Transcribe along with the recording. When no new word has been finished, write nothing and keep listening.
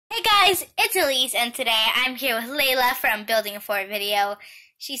guys, it's Elise, and today I'm here with Layla from Building a Fort video.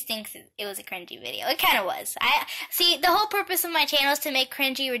 She thinks it was a cringy video. It kind of was. See, the whole purpose of my channel is to make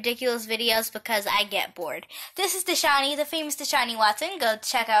cringy, ridiculous videos because I get bored. This is Deshani, the famous Deshani Watson. Go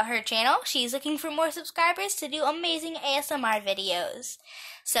check out her channel. She's looking for more subscribers to do amazing ASMR videos.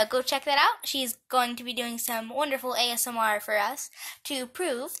 So go check that out. She's going to be doing some wonderful ASMR for us to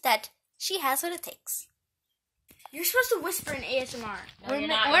prove that she has what it takes. You're supposed to whisper in ASMR.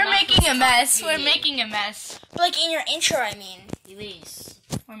 No, we're making a mess. We're making a mess. Like in your intro, I mean. Elise.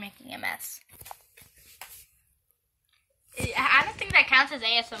 We're making a mess. I don't think that counts as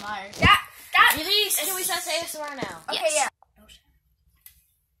ASMR. That Elise, can we start ASMR now? Okay, yes. yeah.